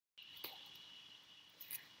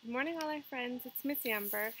Good morning, all our friends. It's Miss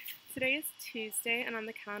Amber. Today is Tuesday, and on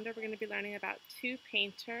the calendar, we're going to be learning about two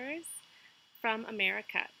painters from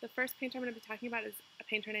America. The first painter I'm going to be talking about is a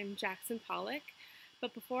painter named Jackson Pollock.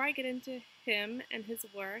 But before I get into him and his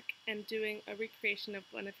work and doing a recreation of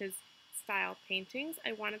one of his style paintings,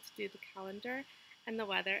 I wanted to do the calendar and the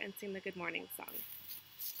weather and sing the good morning song.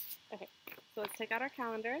 Okay, so let's take out our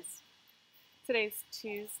calendars. Today's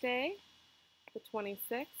Tuesday, the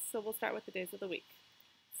 26th, so we'll start with the days of the week.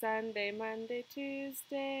 Sunday, Monday,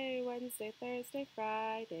 Tuesday, Wednesday, Thursday,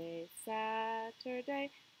 Friday, Saturday,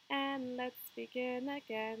 and let's begin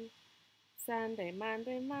again. Sunday,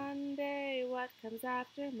 Monday, Monday, what comes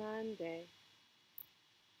after Monday?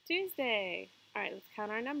 Tuesday. All right, let's count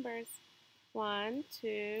our numbers. 1,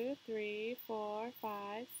 2, 3, 4,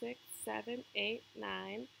 5, 6, 7, 8,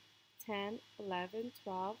 9, 10, 11,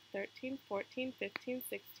 12, 13, 14, 15,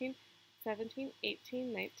 16, 17,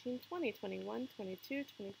 18, 19, 20, 21, 22,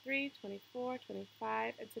 23, 24,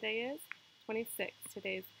 25, and today is 26.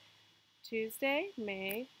 Today's Tuesday,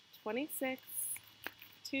 May 26,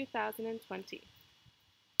 2020.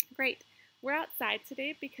 Great. We're outside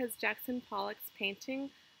today because Jackson Pollock's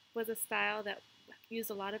painting was a style that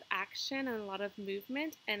used a lot of action and a lot of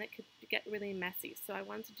movement, and it could get really messy. So I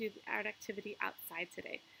wanted to do the art activity outside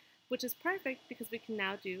today, which is perfect because we can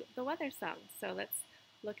now do the weather song. So let's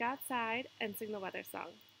look outside and sing the weather song.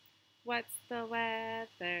 What's the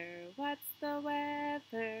weather? What's the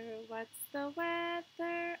weather? What's the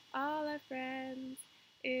weather, all our friends?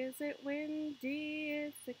 Is it windy?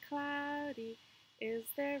 Is it cloudy? Is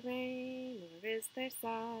there rain or is there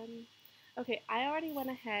sun? Okay, I already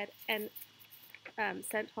went ahead and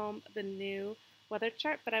sent home the new weather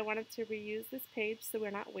chart, but I wanted to reuse this page so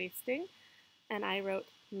we're not wasting. And I wrote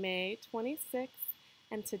May 26th,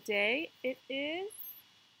 and today it is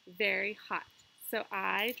very hot. So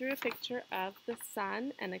I drew a picture of the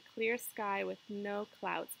sun and a clear sky with no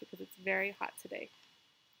clouds because it's very hot today.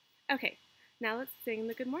 Okay, now let's sing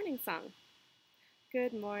the good morning song.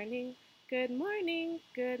 Good morning, good morning,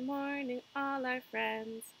 good morning, all our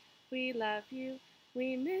friends. We love you,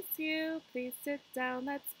 we miss you, please sit down,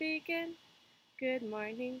 let's begin. Good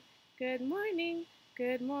morning, good morning,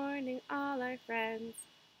 good morning, all our friends.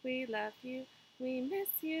 We love you, we miss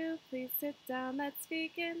you, please sit down, let's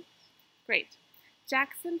begin. Great.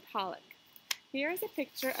 Jackson Pollock. Here is a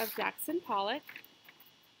picture of Jackson Pollock,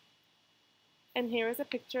 and here is a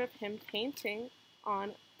picture of him painting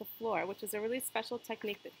on the floor, which is a really special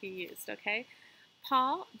technique that he used, okay?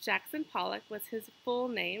 Paul Jackson Pollock was his full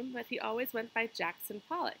name, but he always went by Jackson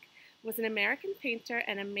Pollock. Was an American painter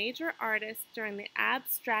and a major artist during the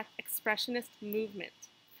abstract expressionist movement.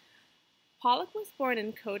 Pollock was born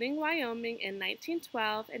in Coding, Wyoming in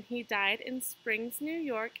 1912, and he died in Springs, New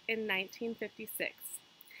York in 1956.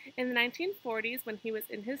 In the 1940s, when he was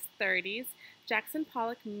in his 30s, Jackson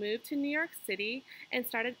Pollock moved to New York City and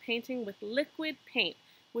started painting with liquid paint,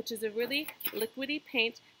 which is a really liquidy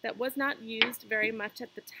paint that was not used very much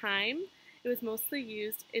at the time. It was mostly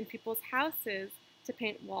used in people's houses to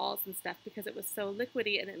paint walls and stuff because it was so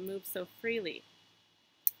liquidy and it moved so freely.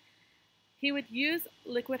 He would use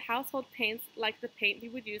liquid household paints like the paint you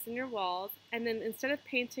would use in your walls, and then instead of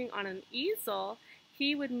painting on an easel,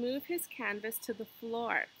 he would move his canvas to the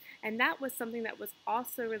floor. And that was something that was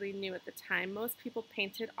also really new at the time. Most people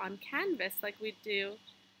painted on canvas like we do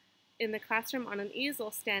in the classroom on an easel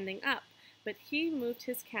standing up. But he moved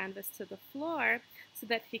his canvas to the floor so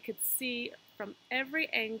that he could see from every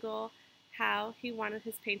angle how he wanted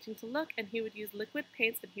his painting to look, and he would use liquid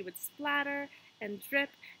paints and he would splatter and drip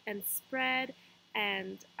and spread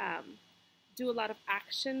and do a lot of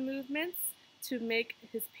action movements to make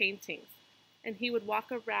his paintings. And he would walk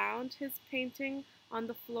around his painting on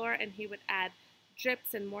the floor and he would add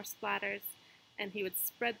drips and more splatters, and he would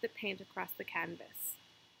spread the paint across the canvas.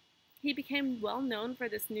 He became well known for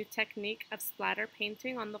this new technique of splatter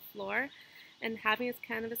painting on the floor, and having his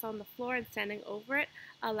canvas on the floor and standing over it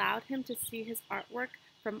allowed him to see his artwork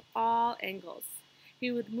from all angles.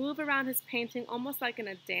 He would move around his painting almost like in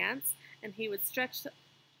a dance, and he would stretch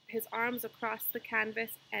his arms across the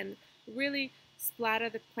canvas and really splatter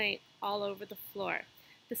the paint all over the floor.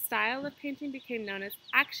 The style of painting became known as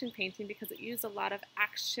action painting because it used a lot of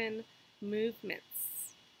action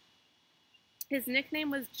movements. His nickname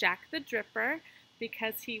was Jack the Dripper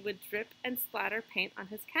because he would drip and splatter paint on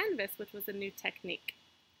his canvas, which was a new technique.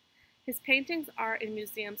 His paintings are in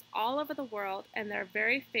museums all over the world, and they're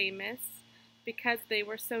very famous because they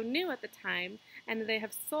were so new at the time, and they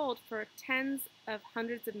have sold for tens of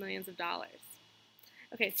hundreds of millions of dollars.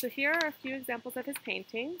 Okay, so here are a few examples of his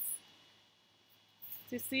paintings.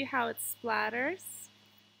 So you see how it splatters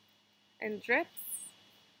and drips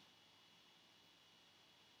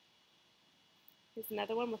Here's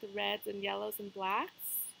another one with reds and yellows and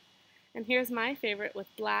blacks. And here's my favorite with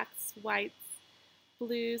blacks, whites,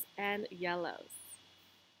 blues, and yellows.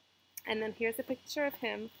 And then here's a picture of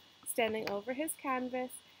him standing over his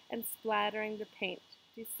canvas and splattering the paint.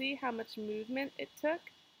 Do you see how much movement it took?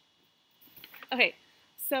 Okay,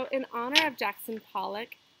 so in honor of Jackson Pollock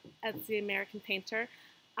as the American painter,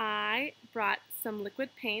 I brought some liquid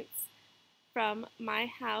paints from my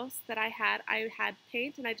house that I had. I had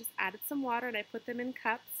paint and I just added some water and I put them in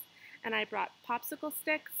cups. And I brought popsicle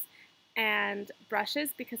sticks and brushes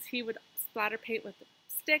because he would splatter paint with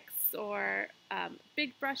sticks or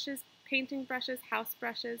big brushes, painting brushes, house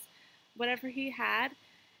brushes, whatever he had.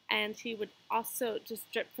 And he would also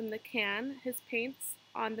just drip from the can his paints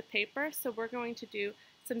on the paper. So we're going to do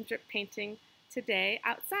some drip painting today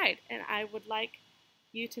outside. And I would like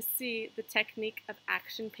you to see the technique of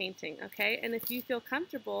action painting, okay? And if you feel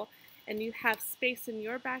comfortable and you have space in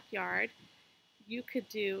your backyard, you could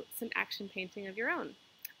do some action painting of your own.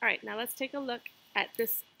 All right, now let's take a look at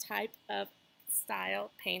this type of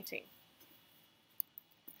style painting.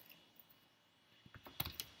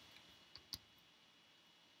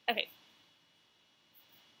 Okay.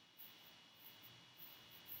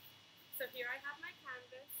 So here I have my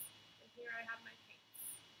canvas, and here I have my paints.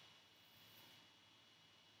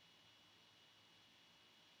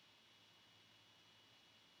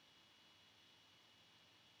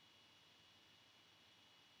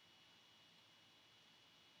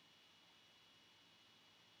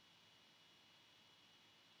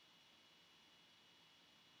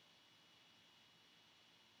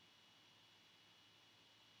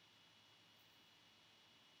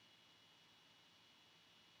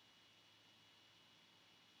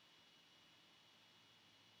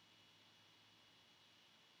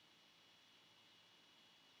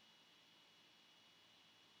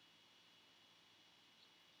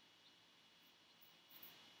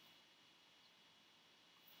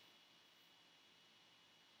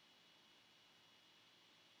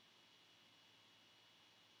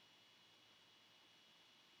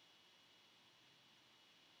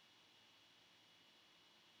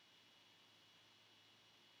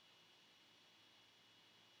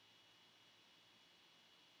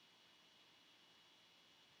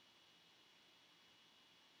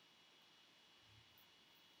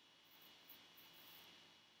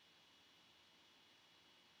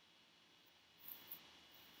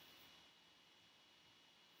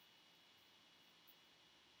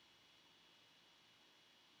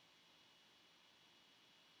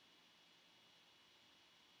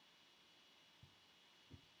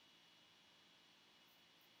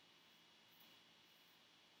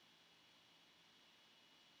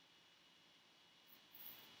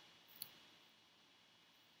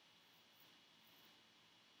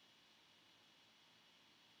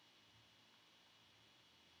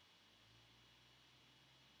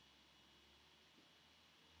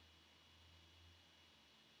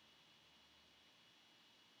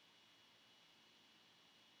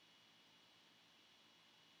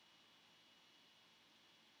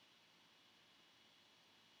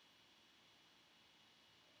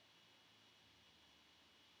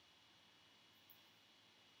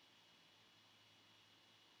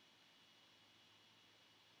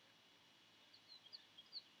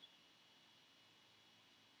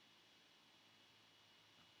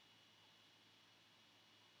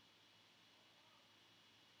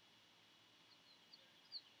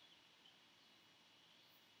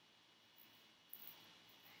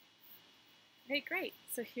 Okay, great.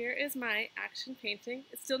 So here is my action painting.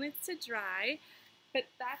 It still needs to dry, but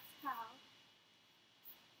that's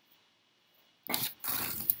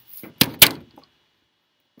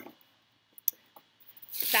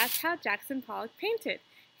how Jackson Pollock painted.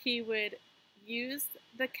 He would use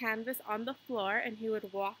the canvas on the floor and he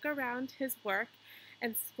would walk around his work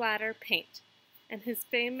and splatter paint. And his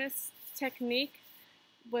famous technique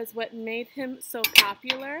was what made him so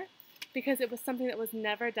popular because it was something that was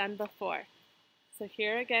never done before. So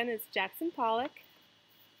here again is Jackson Pollock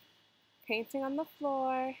painting on the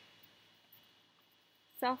floor,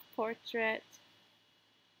 self-portrait,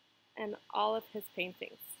 and all of his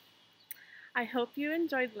paintings. I hope you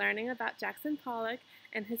enjoyed learning about Jackson Pollock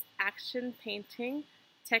and his action painting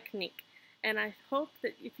technique. And I hope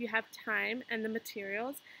that if you have time and the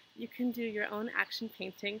materials, you can do your own action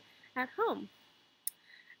painting at home.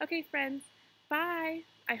 Okay, friends, bye.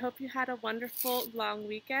 I hope you had a wonderful long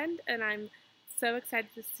weekend, and I'm so excited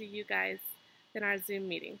to see you guys in our Zoom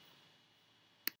meeting.